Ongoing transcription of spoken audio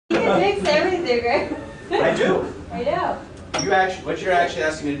fix everything, right? I do. I know. What you're actually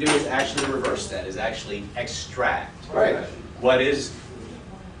asking me to do is actually reverse that, is actually extract Right. what is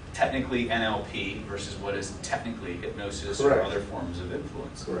technically NLP versus what is technically hypnosis or other forms of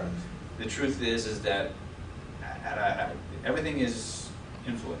influence. Correct. The truth is that everything is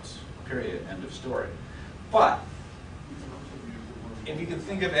influence, period, end of story. But if you can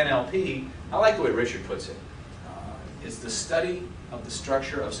think of NLP, I like the way Richard puts it. It's the study of the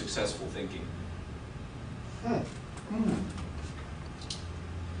structure of successful thinking.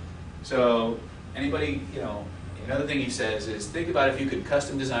 So anybody, another thing he says is, think about if you could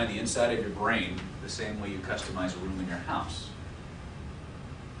custom design the inside of your brain the same way you customize a room in your house.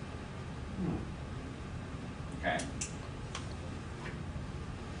 Okay?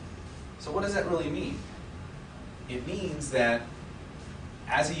 So what does that really mean? It means that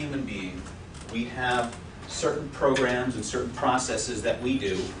as a human being, we have certain programs and certain processes that we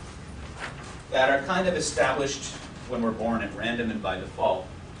do that are kind of established when we're born at random and by default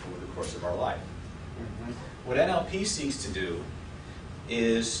over the course of our life. What NLP seeks to do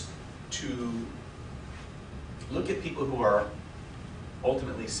is to look at people who are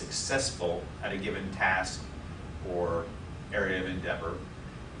ultimately successful at a given task or area of endeavor,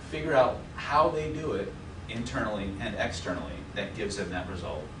 figure out how they do it internally and externally that gives them that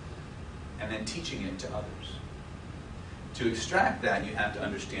result, and then teaching it to others. To extract that, you have to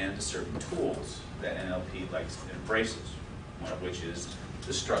understand the certain tools that NLP likes and embraces, one of which is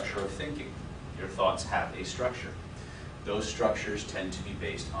the structure of thinking. Your thoughts have a structure. Those structures tend to be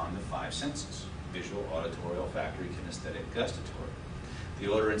based on the 5 senses: visual, auditory, olfactory, kinesthetic, gustatory. The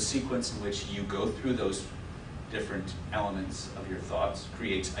order and sequence in which you go through those different elements of your thoughts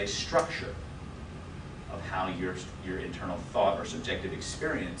creates a structure of how your internal thought or subjective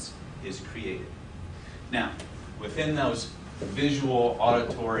experience is created. Now, within those visual,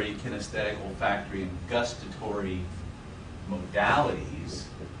 auditory, kinesthetic, olfactory, and gustatory modalities,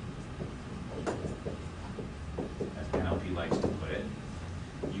 as NLP likes to put it,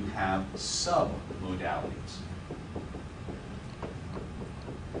 you have sub-modalities.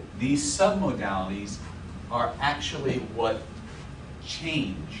 These sub-modalities are actually what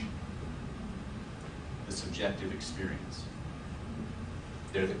change the subjective experience.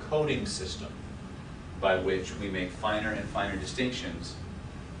 They're the coding system by which we make finer and finer distinctions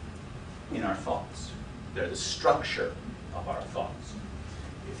in our thoughts. They're the structure of our thoughts.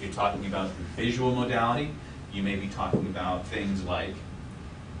 If you're talking about the visual modality, you may be talking about things like,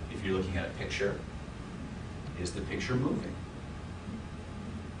 if you're looking at a picture, is the picture moving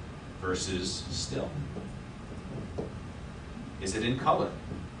versus still? Is it in color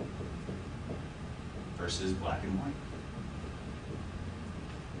versus black and white?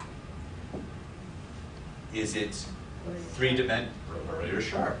 Is it three-dimensional, blurry or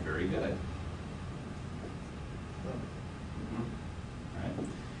sharp? Very good. Right.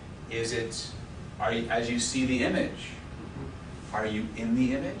 Is it, as you see the image, are you in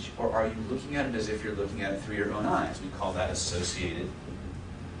the image, or are you looking at it as if you're looking at it through your own eyes? We call that associated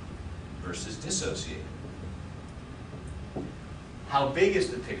versus dissociated. How big is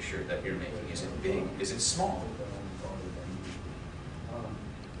the picture that you're making? Is it big? Is it small?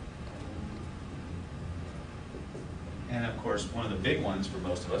 And of course, one of the big ones for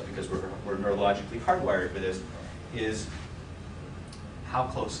most of us, because we're neurologically hardwired for this, is how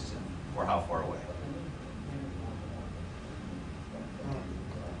close is it, or how far away?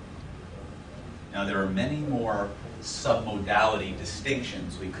 Now, there are many more submodality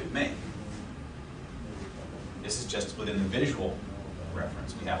distinctions we could make. This is just within the visual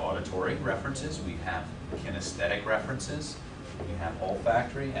reference. We have auditory references, we have kinesthetic references, we have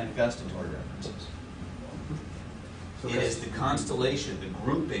olfactory and gustatory references. It is the constellation, the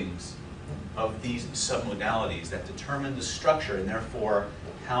groupings of these submodalities that determine the structure and therefore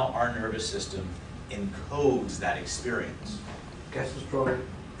how our nervous system encodes that experience. Gustatory,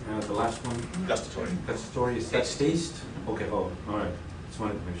 the last one. Gustatory. Gustatory, is that taste? Okay, oh, all right. Just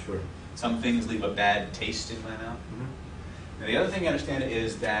wanted to make sure. Some things leave a bad taste in my mouth. Now, the other thing to understand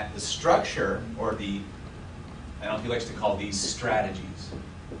is that the structure, or the, I don't know if he likes to call these strategies.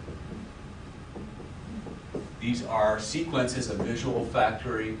 These are sequences of visual,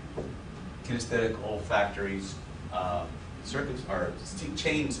 olfactory, kinesthetic, olfactory circuits, or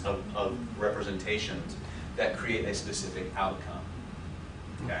chains of representations that create a specific outcome.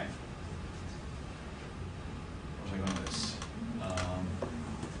 Okay. Where's I going with this?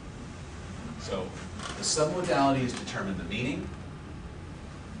 So the submodalities determine the meaning.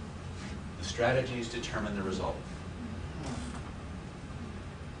 The strategies determine the result.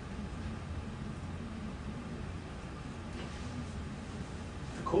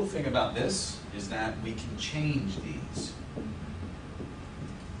 The cool cool thing about this is that we can change these.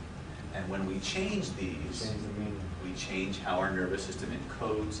 And when we change these, Change the meaning. we change how our nervous system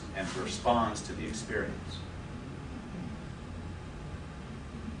encodes and responds to the experience.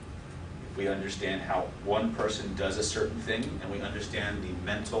 If we understand how one person does a certain thing, and we understand the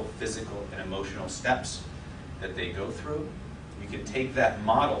mental, physical, and emotional steps that they go through, you can take that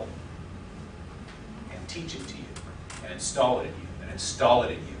model and teach it to you, and install it in you, and install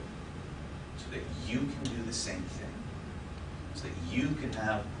it in you, so that you can do the same thing, so that you can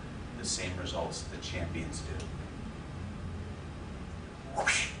have the same results that champions do.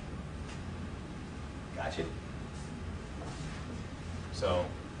 Whoosh. Gotcha? So,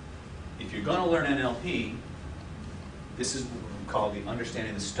 if you're going to learn NLP, this is what we call the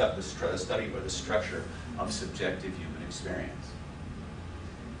understanding the study or the structure of subjective human experience.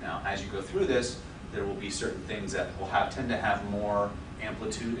 Now, as you go through this, there will be certain things that will tend to have more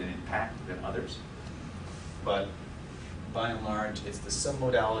amplitude and impact than others. But by and large, it's the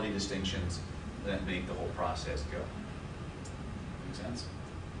submodality distinctions that make the whole process go. Make sense?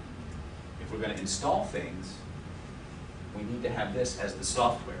 If we're going to install things, we need to have this as the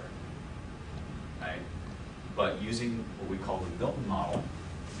software, right? But using what we call the Milton model,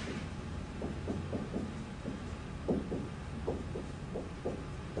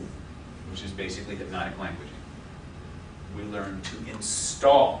 which is basically hypnotic languaging, we learn to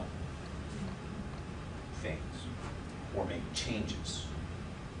install things or make changes,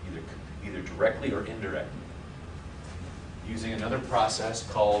 either directly or indirectly. Using another process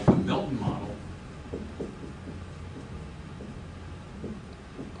called the Milton model,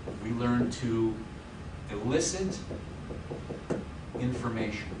 we learn to elicit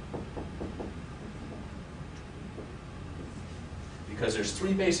information. Because there's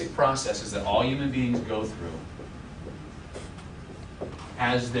three basic processes that all human beings go through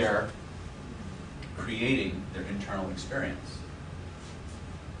as they're creating their internal experience.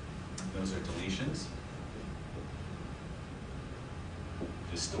 Those are deletions,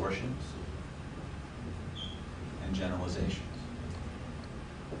 distortions, and generalizations.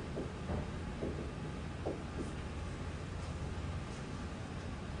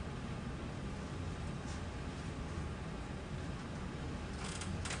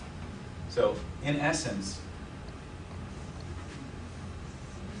 So, in essence,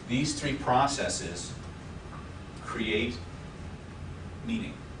 these three processes create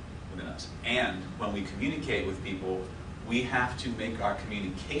meaning within us. And when we communicate with people, we have to make our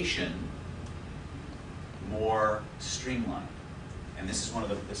communication more streamlined. And this is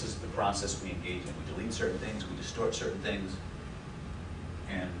this is the process we engage in. We delete certain things, we distort certain things,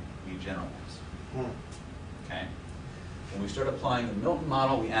 and we generalize. Okay? When we start applying the Milton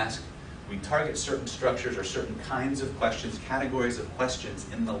model, we target certain structures or certain kinds of questions, categories of questions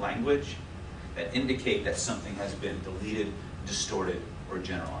in the language that indicate that something has been deleted, distorted, or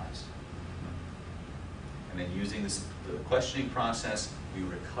generalized. And then using the questioning process, we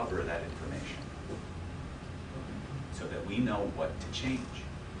recover that information so that we know what to change.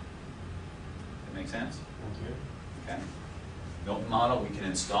 That make sense? Okay. Milton model we can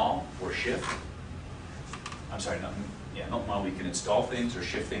install or shift. Milton model we can install things or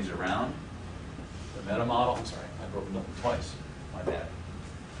shift things around. The meta model, I broke Milton twice. My bad.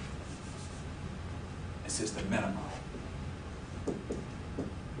 This is the meta model.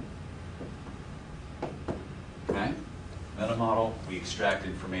 Okay? Meta model, we extract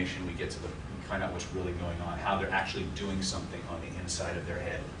information, we find out what's really going on, how they're actually doing something on the inside of their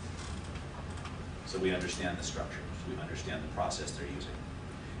head. So we understand the structures, we understand the process they're using.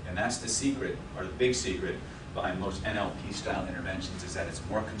 And that's the secret, or the big secret, behind most NLP style interventions, is that it's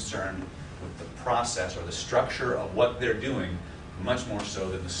more concerned with the process or the structure of what they're doing, much more so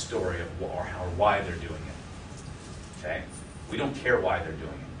than the story of why they're doing it. Okay? We don't care why they're doing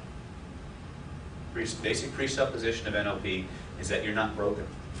it. Basic presupposition of NLP is that you're not broken.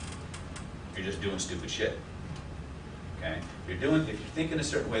 You're just doing stupid shit. Okay? If you're thinking a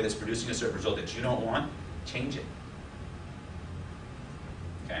certain way that's producing a certain result that you don't want, change it.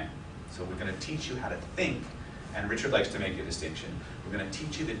 Okay? So we're going to teach you how to think, and Richard likes to make a distinction. We're going to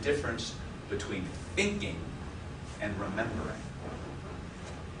teach you the difference between thinking and remembering.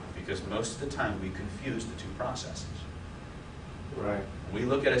 Because most of the time we confuse the two processes. Right. We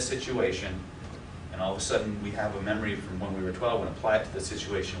look at a situation, and all of a sudden we have a memory from when we were 12 and apply it to the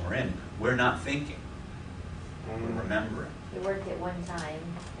situation we're in. We're not thinking. We're remembering. It worked at one time,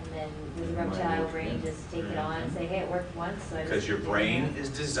 and then the reptile brain just take it on and say, hey, it worked once, so I Because just your keep brain doing it. is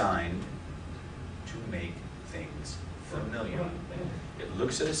designed to make things familiar. It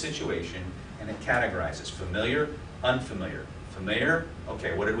looks at a situation and it categorizes familiar, unfamiliar, Familiar?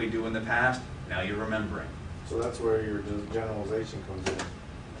 Okay, what did we do in the past? Now you're remembering. So that's where your generalization comes in.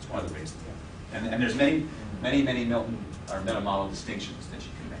 That's one of the basic. And there's many Milton or meta model distinctions that you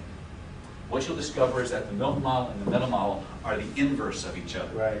can make. What you'll discover is that the Milton model and the meta model are the inverse of each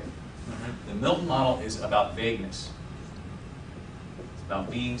other. Right. The Milton model is about vagueness. It's about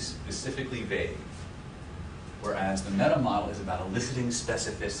being specifically vague. Whereas the meta model is about eliciting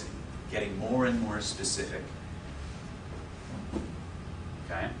specificity, getting more and more specific.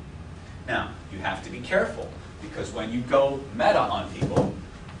 Okay? Now, you have to be careful, because when you go meta on people,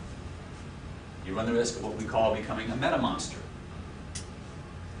 you run the risk of what we call becoming a meta monster.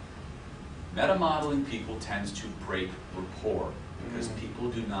 Meta modeling people tends to break rapport, because people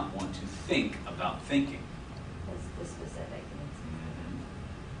do not want to think about thinking. That's the specific.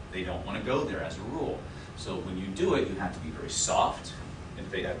 They don't want to go there as a rule. So when you do it, you have to be very soft. At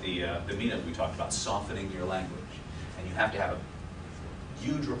the meetup, we talked about softening your language. And you have to have a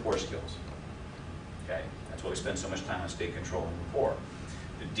huge rapport skills. Okay? That's why we spend so much time on state control and rapport.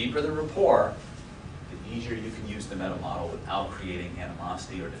 The deeper the rapport, the easier you can use the meta model without creating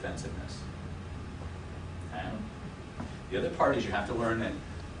animosity or defensiveness. Okay? The other part is you have to learn that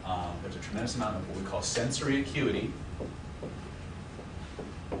there's a tremendous amount of what we call sensory acuity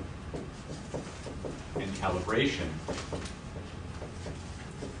and calibration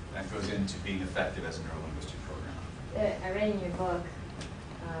that goes into being effective as a neurolinguistic program. I read in your book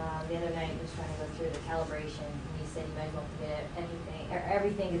the other night, was trying to go through the calibration, and you said you might as well forget anything, or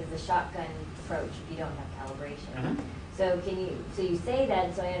everything is a shotgun approach if you don't have calibration. Mm-hmm. So so you say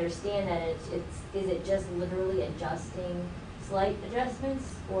that, so I understand that is it just literally adjusting slight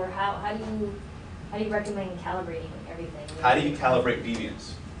adjustments, or how do you recommend calibrating everything? How do you calibrate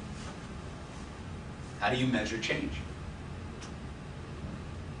deviance? How do you measure change?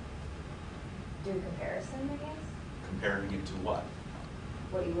 Do comparison, I guess? Comparing it to what?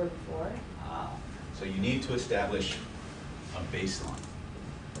 What you were before? So you need to establish a baseline.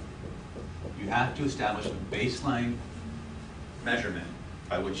 You have to establish a baseline measurement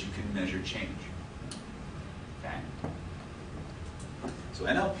by which you can measure change. Okay? So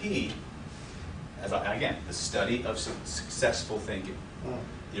NLP, again, the study of successful thinking.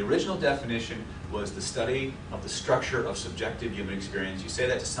 The original definition was the study of the structure of subjective human experience. You say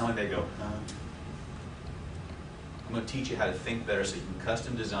that to someone, they go, huh? I'm going to teach you how to think better so you can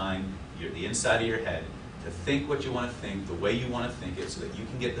custom design the inside of your head to think what you want to think, the way you want to think it, so that you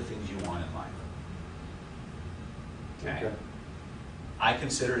can get the things you want in life. Okay? I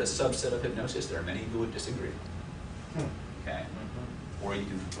consider it a subset of hypnosis. There are many who would disagree. Okay? Or you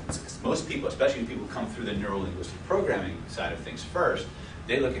can, most people, especially people who come through the neurolinguistic programming side of things first,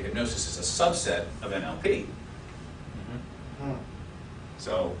 they look at hypnosis as a subset of NLP.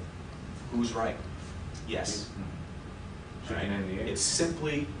 So, who's right? Yes. Right? It's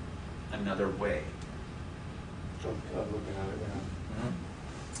simply another way. Of looking at it, yeah.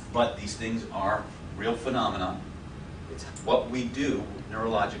 But these things are real phenomena. It's what we do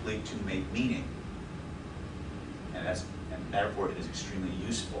neurologically to make meaning. And therefore it is extremely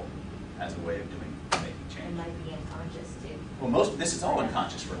useful as a way of making It change. might be unconscious too. Well, this is all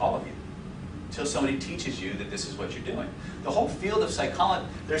unconscious for all of you, until somebody teaches you that this is what you're doing. The whole field of psychology,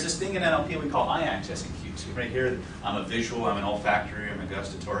 there's this thing in NLP we call eye accessing cues. Right here, I'm a visual, I'm an olfactory, I'm a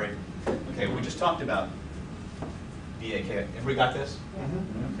gustatory. Okay, we just talked about BAK. Everybody got this?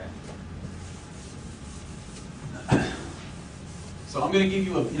 Okay. So I'm going to give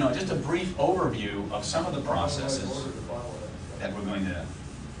you just a brief overview of some of the processes that we're going to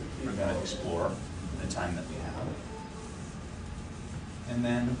explore in the time that we have. And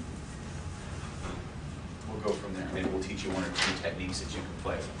then we'll go from there. Maybe we'll teach you one or two techniques that you can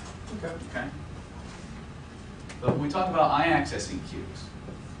play with. Okay? But when we talk about eye accessing cues,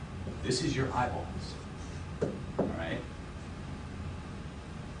 this is your eyeballs. All right?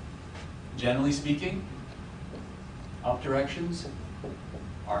 Generally speaking, up directions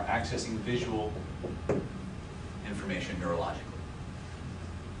are accessing visual information neurologically.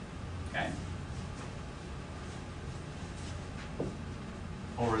 Okay?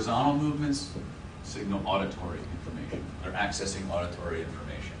 Horizontal movements signal auditory information. They're accessing auditory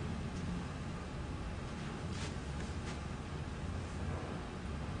information.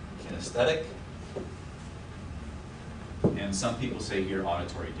 Kinesthetic, and some people say here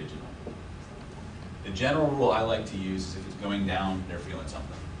auditory digital. The general rule I like to use is if it's going down, they're feeling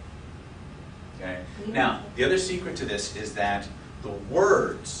something. Okay? Now, the other secret to this is that the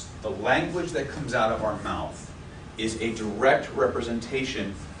words, the language that comes out of our mouth, is a direct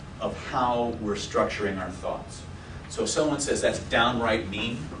representation of how we're structuring our thoughts. So if someone says that's downright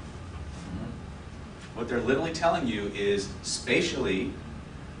mean, What they're literally telling you is spatially,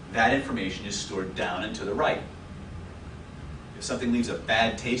 that information is stored down and to the right. If something leaves a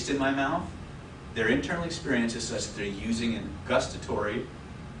bad taste in my mouth, their internal experience is such that they're using a gustatory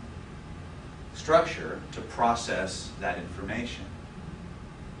structure to process that information.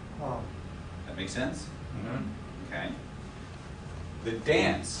 Oh. That make sense? Mhm. Okay. The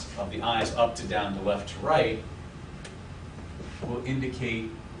dance of the eyes up to down to left to right will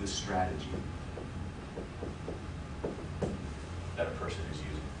indicate the strategy that a person is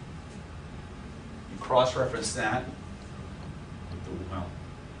using. You cross-reference that with the, well,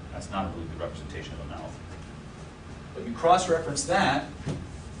 that's not a really good representation of a mouth. But you cross-reference that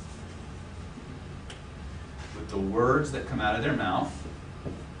with the words that come out of their mouth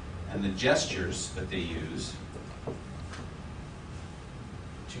and the gestures that they use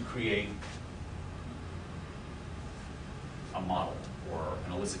to create a model or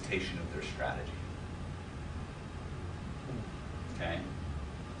an elicitation of their strategy. Okay?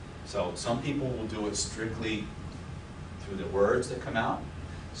 So some people will do it strictly through the words that come out.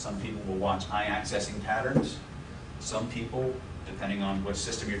 Some people will watch eye accessing patterns. Some people, depending on what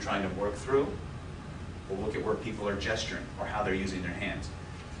system you're trying to work through, will look at where people are gesturing or how they're using their hands.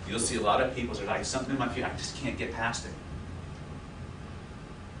 You'll see a lot of people say, like, something in my feet, I just can't get past it.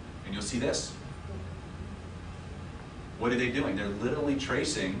 And you'll see this. What are they doing? They're literally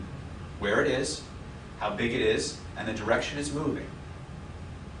tracing where it is, how big it is, and the direction it's moving.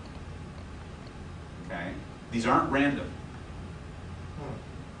 Okay? These aren't random.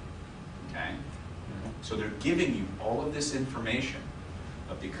 Okay? So they're giving you all of this information,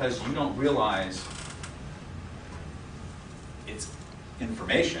 but because you don't realize it's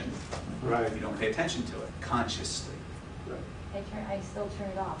information, Right. you don't pay attention to it consciously. Right. I still turn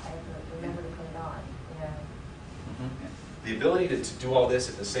it off. I have to remember to put it on, you know. Yeah. The ability to do all this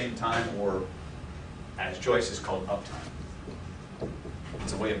at the same time, or as Joyce is called uptime,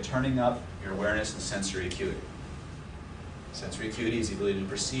 it's a way of turning up your awareness and sensory acuity. Sensory acuity is the ability to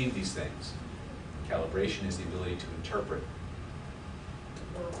perceive these things. Calibration is the ability to interpret.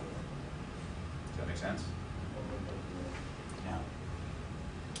 Does that make sense? Now,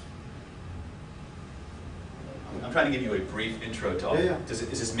 I'm trying to give you a brief intro to all. Yeah, yeah. Is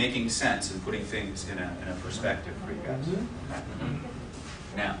this making sense and putting things in a perspective for you guys? Mhm. Okay.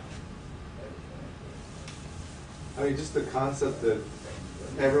 Now, I mean, just the concept that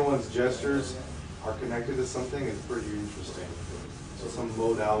everyone's gestures are connected to something is pretty interesting. So some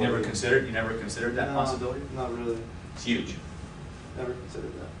modality. you never considered that No, possibility? Not really. It's huge. Never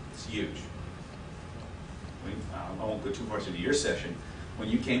considered that. It's huge. I won't go too far into your session. When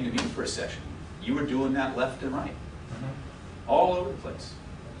you came to me for a session, you were doing that left and right, all over the place.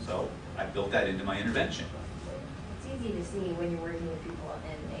 So I built that into my intervention. It's easy to see when you're working with people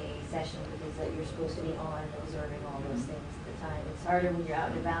in a session because that you're supposed to be on and observing all those things at the time. It's harder when you're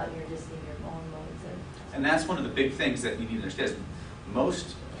out and about and you're just in your own modes of. And that's one of the big things that you need to understand.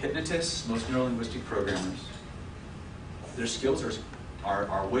 Most hypnotists, most neurolinguistic programmers, their skills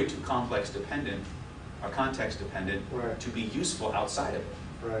are way too complex dependent, are context dependent, Right. to be useful outside of it.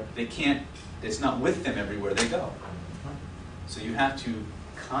 Right. They can't, it's not with them everywhere they go. So you have to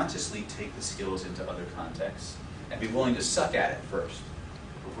consciously take the skills into other contexts and be willing to suck at it first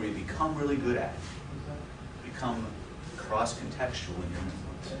before you become really good at it. Become cross-contextual in your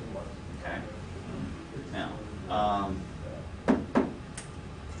influence. Okay? Now,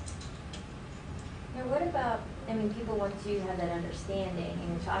 Now, what about, I mean, people, once you have that understanding and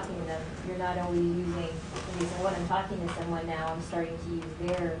you're talking to them, you're not only using, okay, so when I'm talking to someone now, I'm starting to use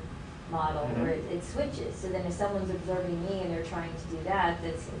their model where it switches. So then if someone's observing me and they're trying to do that,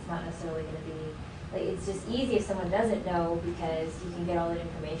 it's not necessarily going to be, like, it's just easy if someone doesn't know because you can get all that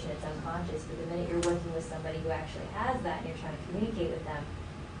information, it's unconscious. But the minute you're working with somebody who actually has that and you're trying to communicate with them,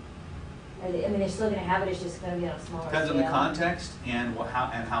 I mean, they're still going to have it, it's just going to be on a smaller depends on scale. the context and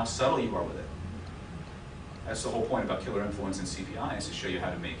how subtle you are with it. That's the whole point about killer influence and CPI, is to show you how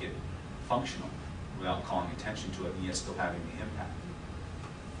to make it functional without calling attention to it and yet still having the impact.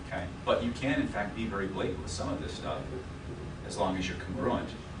 Okay? But you can, in fact, be very blatant with some of this stuff as long as you're congruent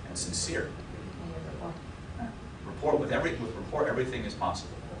and sincere. With rapport, everything is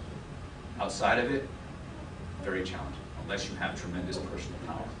possible. Outside of it, very challenging, unless you have tremendous personal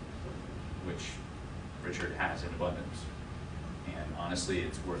power, which Richard has in abundance. And honestly,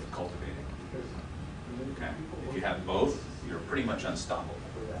 it's worth cultivating. Okay? If you have both, you're pretty much unstoppable.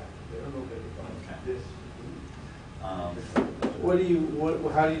 Okay? How do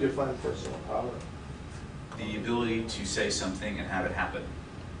you define personal power? The ability to say something and have it happen.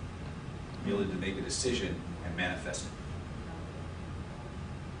 The ability to make a decision and manifest it.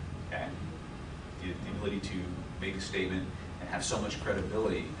 Okay? The ability to make a statement and have so much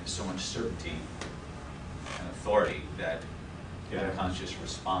credibility and so much certainty and authority that the unconscious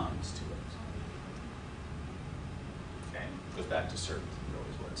responds to it. Okay, goes back to certainty, really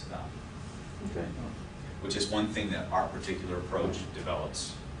is what it's about. Okay. Which is one thing that our particular approach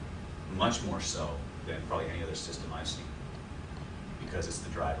develops much more so than probably any other system I've seen, because it's the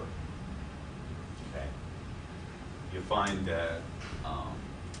driver. Okay, you find that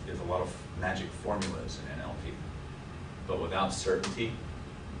there's a lot of magic formulas in NLP, but without certainty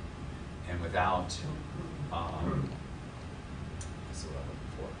and without what's the word I'm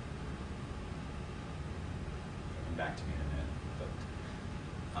looking for? Coming back to me in a minute, but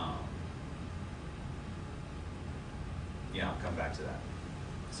yeah, I'll come back to that.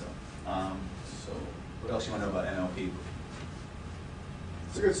 So, so what else you want to know about NLP?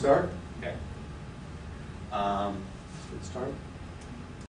 It's a good start. Okay. Good start.